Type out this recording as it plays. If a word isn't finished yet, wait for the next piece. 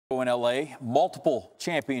In LA, multiple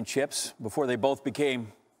championships before they both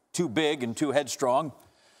became too big and too headstrong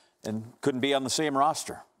and couldn't be on the same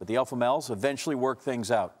roster. But the Alpha Males eventually worked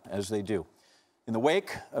things out, as they do. In the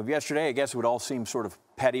wake of yesterday, I guess it would all seem sort of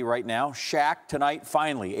petty right now. Shaq tonight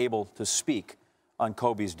finally able to speak on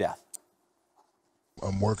Kobe's death.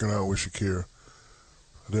 I'm working out with Shaquille.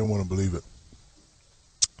 I didn't want to believe it.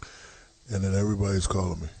 And then everybody's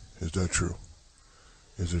calling me. Is that true?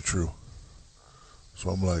 Is it true? So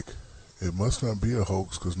I'm like, it must not be a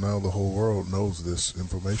hoax because now the whole world knows this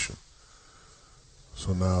information.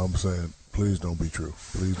 So now I'm saying, please don't be true.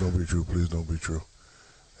 Please don't be true. Please don't be true.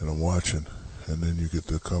 And I'm watching, and then you get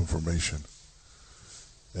the confirmation.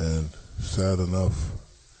 And sad enough,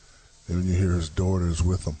 when you hear his daughter's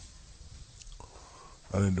with him.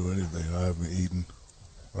 I didn't do anything. I haven't eaten.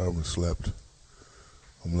 I haven't slept.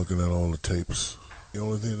 I'm looking at all the tapes. The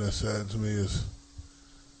only thing that saddens me is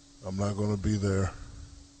I'm not going to be there.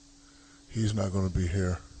 He's not going to be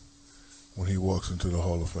here when he walks into the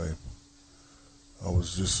Hall of Fame. I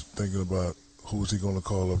was just thinking about who's he going to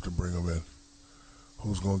call up to bring him in?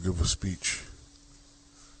 Who's going to give a speech?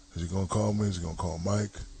 Is he going to call me? Is he going to call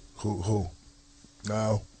Mike? Who?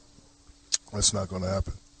 Now, that's not going to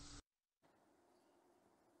happen.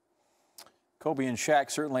 Kobe and Shaq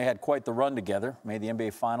certainly had quite the run together. Made the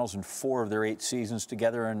NBA Finals in 4 of their 8 seasons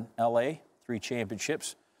together in L.A., 3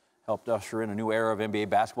 championships. Helped usher in a new era of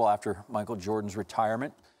NBA basketball after Michael Jordan's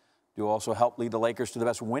retirement. Duo also helped lead the Lakers to the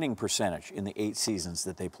best winning percentage in the 8 seasons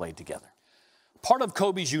that they played together. Part of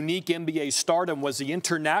Kobe's unique NBA stardom was the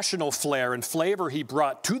international flair and flavor he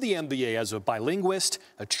brought to the NBA as a bilinguist,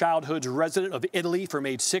 a childhood resident of Italy from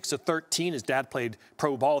age 6 to 13. His dad played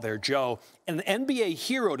pro ball there, Joe, and an NBA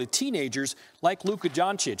hero to teenagers like Luka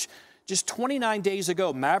Doncic. Just 29 days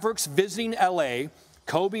ago, Mavericks visiting L.A.,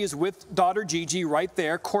 Kobe is with daughter Gigi right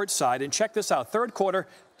there, courtside. And check this out. Third quarter,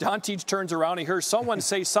 Doncic turns around. He hears someone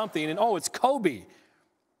say something, and oh, it's Kobe.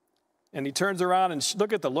 And he turns around and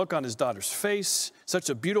look at the look on his daughter's face. Such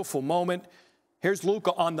a beautiful moment. Here's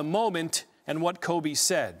Luka on the moment and what Kobe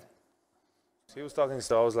said. He was talking,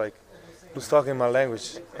 so I was like, he was talking my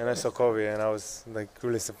language, and I saw Kobe, and I was like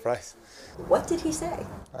really surprised. What did he say?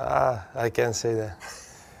 I can't say that.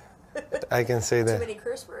 I can say that. Too many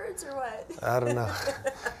curse words or what? I don't know.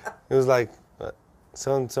 It was like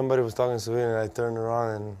somebody was talking to me and I turned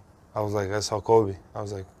around and I was like, I saw Kobe. I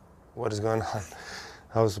was like, what is going on?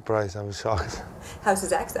 I was surprised. I was shocked. How's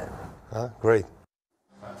his accent? Great.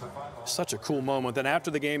 Such a cool moment. Then after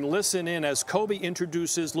the game, listen in as Kobe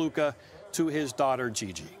introduces Luka to his daughter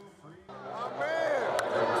Gigi.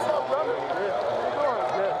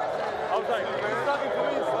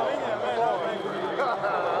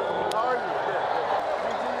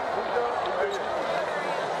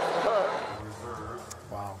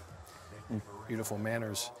 Beautiful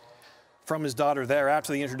manners from his daughter there.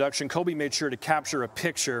 After the introduction, Kobe made sure to capture a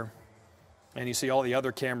picture, and you see all the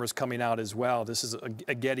other cameras coming out as well. This is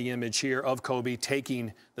a Getty image here of Kobe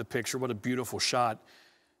taking the picture. What a beautiful shot.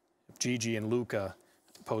 Gigi and Luka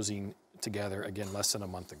posing together again less than a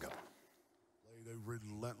month ago. A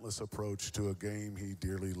relentless approach to a game he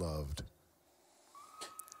dearly loved.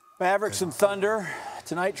 Mavericks and Thunder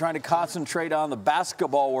tonight trying to concentrate on the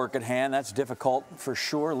basketball work at hand. That's difficult for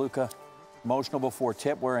sure. Luka emotional before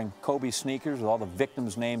tip, wearing Kobe sneakers with all the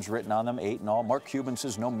victims' names written on them, 8 in all. Mark Cuban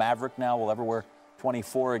says no Maverick now will ever wear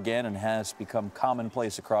 24 again, and has become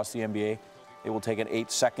commonplace across the NBA. They will take an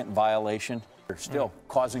 8-second violation. They're still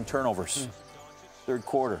causing turnovers. Third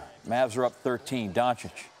quarter, Mavs are up 13. Doncic.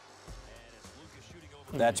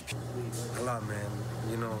 That's a lot, man.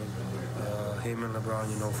 You know, him and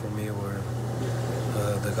LeBron, you know, for me were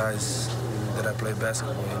the guys that I play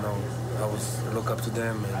basketball, you know. I look up to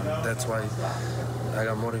them, and that's why I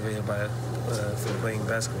got motivated by for playing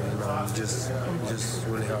basketball. You know, just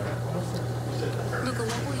really hard. Luka,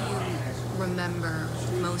 what will you remember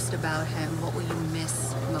most about him? What will you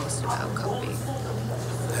miss most about Kobe?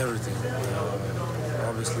 Everything.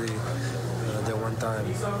 Obviously, that one time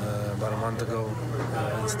about a month ago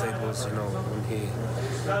in Staples, you know, when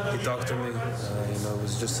he talked to me, you know, it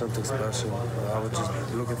was just something special. I was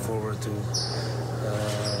just looking forward to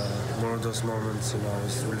more of those moments. You know, I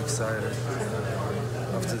was really excited.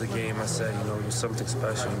 After the game, I said, you know, it was something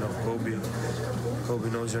special. You know, Kobe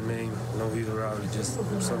knows your name, know who you are. It's just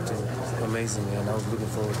something amazing, and I was looking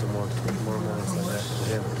forward to more moments like that with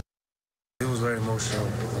him. It was very emotional.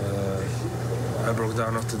 I broke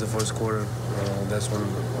down after the first quarter. That's when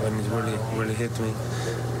it really hit me.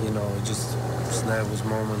 You know, it just was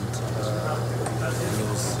moment.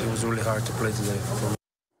 And it was really hard to play today for me.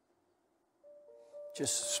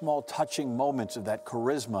 just small touching moments of that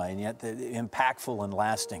charisma, and yet impactful and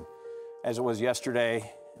lasting. As it was yesterday,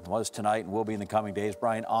 it was tonight, and will be in the coming days.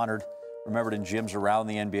 Bryant honored, remembered in gyms around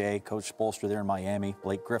the NBA. Coach Spoelstra there in Miami.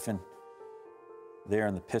 Blake Griffin there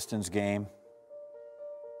in the Pistons game.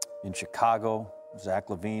 In Chicago, Zach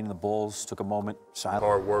LaVine, the Bulls, took a moment silent.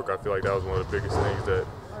 Hard work, I feel like that was one of the biggest things that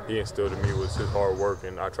he instilled in me was his hard work,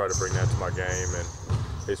 and I try to bring that to my game and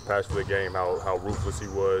his passion for the game, how ruthless he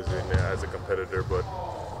was and as a competitor. But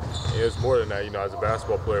it was more than that, as a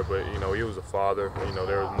basketball player, but, he was a father.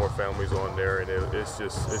 There was more families on there, and it's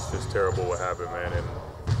just terrible what happened, man. And,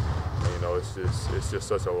 it's just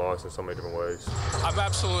such a loss in so many different ways. I'm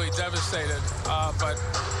absolutely devastated, but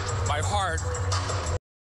my heart.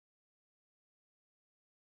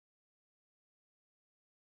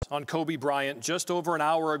 On Kobe Bryant just over an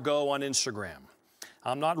hour ago on Instagram.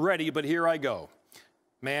 I'm not ready, but here I go.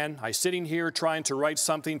 Man, I'm sitting here trying to write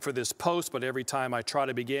something for this post, but every time I try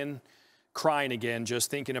to begin, crying again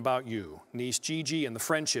just thinking about you, niece Gigi, and the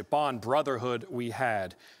friendship, bond, brotherhood we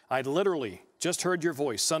had. I'd literally just heard your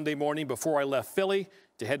voice Sunday morning before I left Philly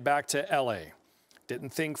to head back to LA.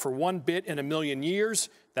 Didn't think for one bit in a million years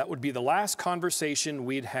that would be the last conversation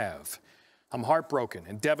we'd have. I'm heartbroken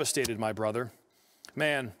and devastated, my brother.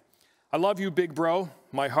 Man, I love you, big bro.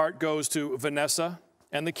 My heart goes to Vanessa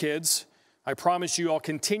and the kids. I promise you I'll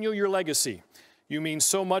continue your legacy. You mean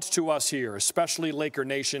so much to us here, especially Laker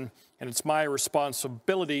Nation, and it's my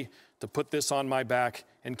responsibility to put this on my back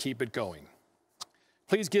and keep it going.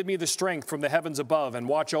 Please give me the strength from the heavens above and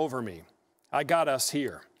watch over me. I got us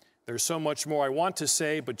here. There's so much more I want to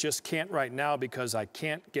say, but just can't right now because I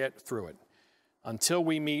can't get through it. Until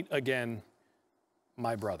we meet again,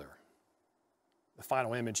 my brother. The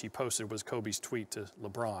final image he posted was Kobe's tweet to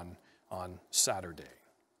LeBron on Saturday.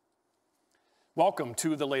 Welcome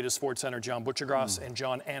to the latest Sports Center. John Butchergross and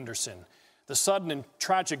John Anderson. The sudden and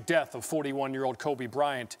tragic death of 41-year-old Kobe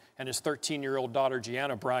Bryant and his 13-year-old daughter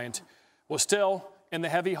Gianna Bryant was still in the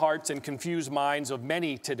heavy hearts and confused minds of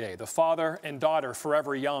many today. The father and daughter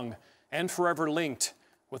forever young and forever linked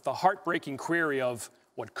with the heartbreaking query of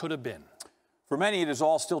what could have been. For many, it is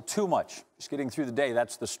all still too much. Just getting through the day,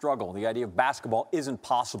 that's the struggle. The idea of basketball isn't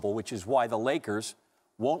possible, which is why the Lakers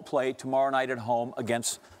won't play tomorrow night at home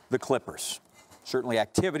against the Clippers. Certainly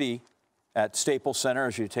activity at Staples Center,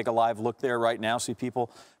 as you take a live look there right now, see people.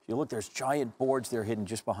 If you look, there's giant boards there hidden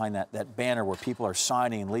just behind that banner where people are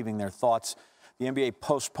signing and leaving their thoughts. The NBA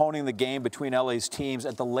postponing the game between LA's teams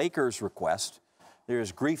at the Lakers' request.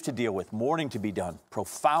 There's grief to deal with, mourning to be done,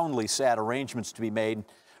 profoundly sad arrangements to be made.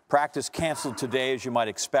 Practice canceled today, as you might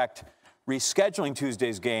expect. Rescheduling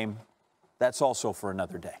Tuesday's game, that's also for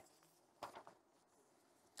another day.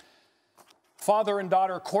 Father and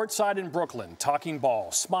daughter courtside in Brooklyn, talking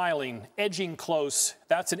ball, smiling, edging close.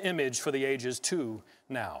 That's an image for the ages too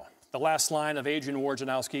now. The last line of Adrian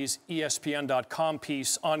Wojnarowski's ESPN.com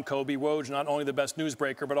piece on Kobe. Woj, not only the best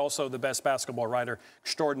newsbreaker, but also the best basketball writer.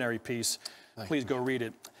 Extraordinary piece. Please go read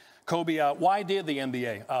it. Kobe, why did the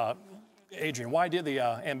NBA, Adrian, why did the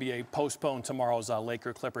NBA postpone tomorrow's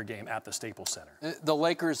Laker-Clipper game at the Staples Center? The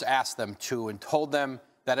Lakers asked them to and told them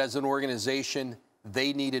that as an organization,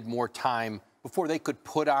 they needed more time before they could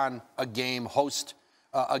put on a game, host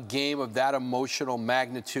a game of that emotional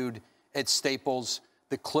magnitude at Staples.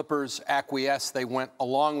 The Clippers acquiesced. They went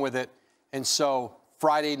along with it. And so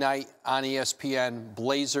Friday night on ESPN,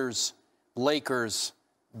 Blazers, Lakers,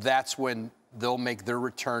 that's when they'll make their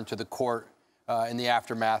return to the court in the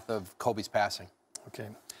aftermath of Kobe's passing. Okay.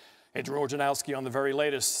 Adrian Wojnarowski on the very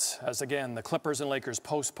latest, as again, the Clippers and Lakers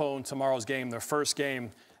postpone tomorrow's game, their first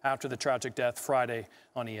game after the tragic death Friday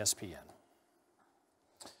on ESPN.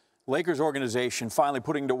 Lakers organization finally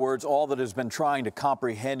putting to words all that has been trying to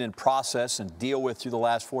comprehend and process and deal with through the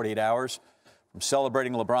last 48 hours. From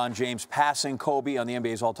celebrating LeBron James passing Kobe on the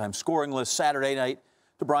NBA's all-time scoring list Saturday night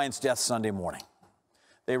to Bryant's death Sunday morning.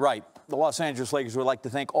 They write, the Los Angeles Lakers would like to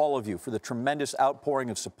thank all of you for the tremendous outpouring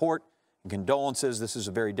of support and condolences. This is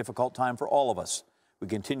a very difficult time for all of us. We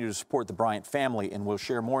continue to support the Bryant family and will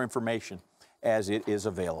share more information as it is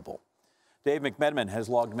available. Dave McMenamin has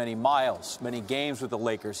logged many miles, many games with the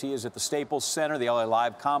Lakers. He is at the Staples Center, the LA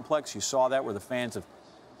Live complex. You saw that where the fans have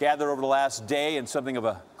gathered over the last day in something of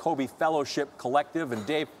a Kobe Fellowship collective. And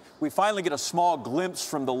Dave, we finally get a small glimpse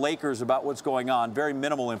from the Lakers about what's going on. Very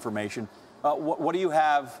minimal information. What do you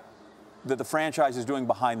have that the franchise is doing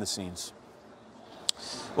behind the scenes?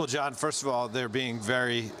 Well, John, first of all, they're being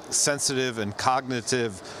very sensitive and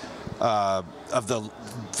cognitive the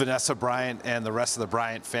Vanessa Bryant and the rest of the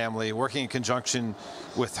Bryant family, working in conjunction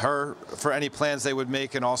with her for any plans they would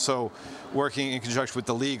make, and also working in conjunction with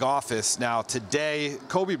the league office. Now today,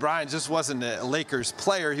 Kobe Bryant just wasn't a Lakers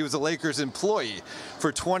player, he was a Lakers employee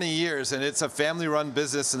for 20 years, and it's a family-run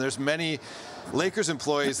business, and there's many Lakers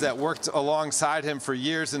employees that worked alongside him for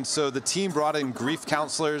years, and so the team brought in grief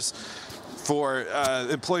counselors for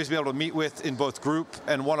employees to be able to meet with in both group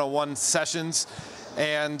and one-on-one sessions.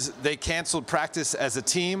 And they canceled practice as a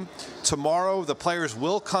team. Tomorrow, the players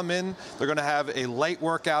will come in. They're going to have a light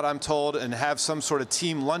workout, I'm told, and have some sort of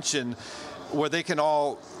team luncheon where they can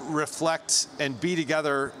all reflect and be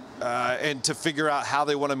together and to figure out how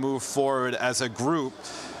they want to move forward as a group.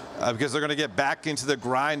 Because they're going to get back into the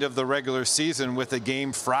grind of the regular season with a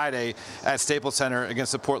game Friday at Staples Center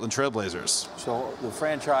against the Portland Trail Blazers. So the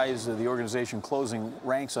franchise, the organization closing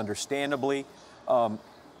ranks, understandably.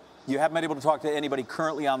 You haven't been able to talk to anybody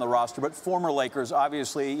currently on the roster, but former Lakers,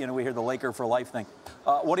 obviously, you know, we hear the Laker for life thing.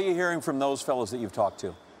 What are you hearing from those fellows that you've talked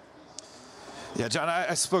to? Yeah, John,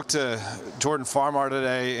 I spoke to Jordan Farmar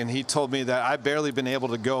today, and he told me that I've barely been able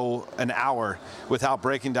to go an hour without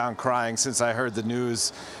breaking down crying since I heard the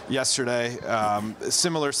news yesterday.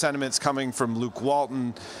 Similar sentiments coming from Luke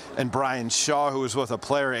Walton and Brian Shaw, who was both a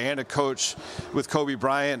player and a coach with Kobe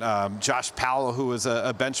Bryant. Josh Powell, who was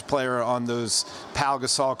a bench player on those Pau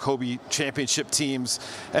Gasol Kobe championship teams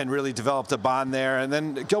and really developed a bond there. And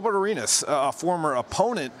then Gilbert Arenas, a former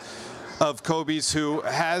opponent of Kobe's, who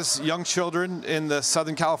has young children in the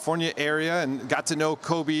Southern California area and got to know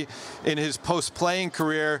Kobe in his post-playing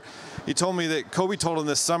career. He told me that Kobe told him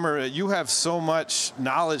this summer, you have so much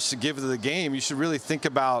knowledge to give to the game, you should really think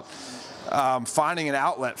about finding an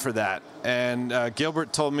outlet for that. And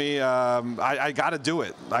Gilbert told me, I got to do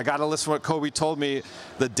it. I got to listen to what Kobe told me.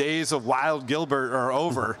 The days of wild Gilbert are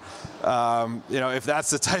over. You know, if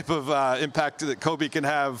that's the type of impact that Kobe can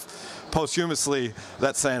have posthumously,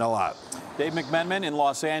 that's saying a lot. Dave McMenamin in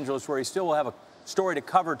Los Angeles, where he still will have a story to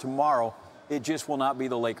cover tomorrow. It just will not be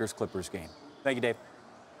the Lakers-Clippers game. Thank you, Dave.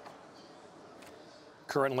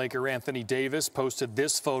 Current Laker Anthony Davis posted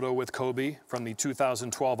this photo with Kobe from the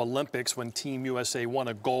 2012 Olympics when Team USA won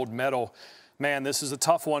a gold medal. Man, this is a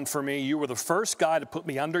tough one for me. You were the first guy to put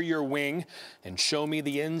me under your wing and show me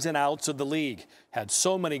the ins and outs of the league. Had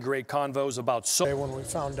so many great convos about When we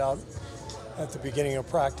found out at the beginning of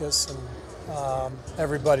practice, and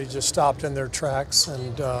everybody just stopped in their tracks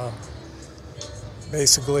and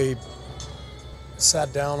basically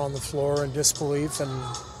sat down on the floor in disbelief, and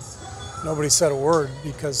nobody said a word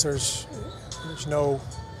because there's no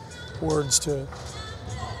words to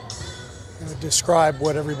describe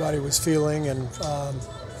what everybody was feeling, and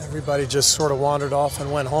everybody just sort of wandered off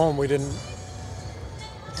and went home. We didn't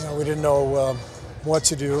know what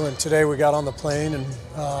to do, and today we got on the plane and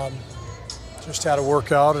just had a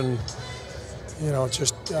workout, and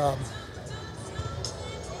just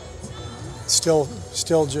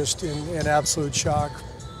still just in absolute shock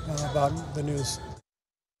about the news.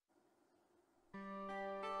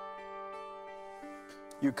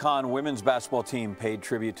 UConn women's basketball team paid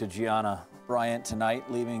tribute to Gianna Bryant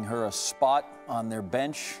tonight, leaving her a spot on their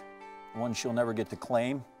bench, one she'll never get to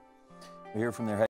claim. We hear from their head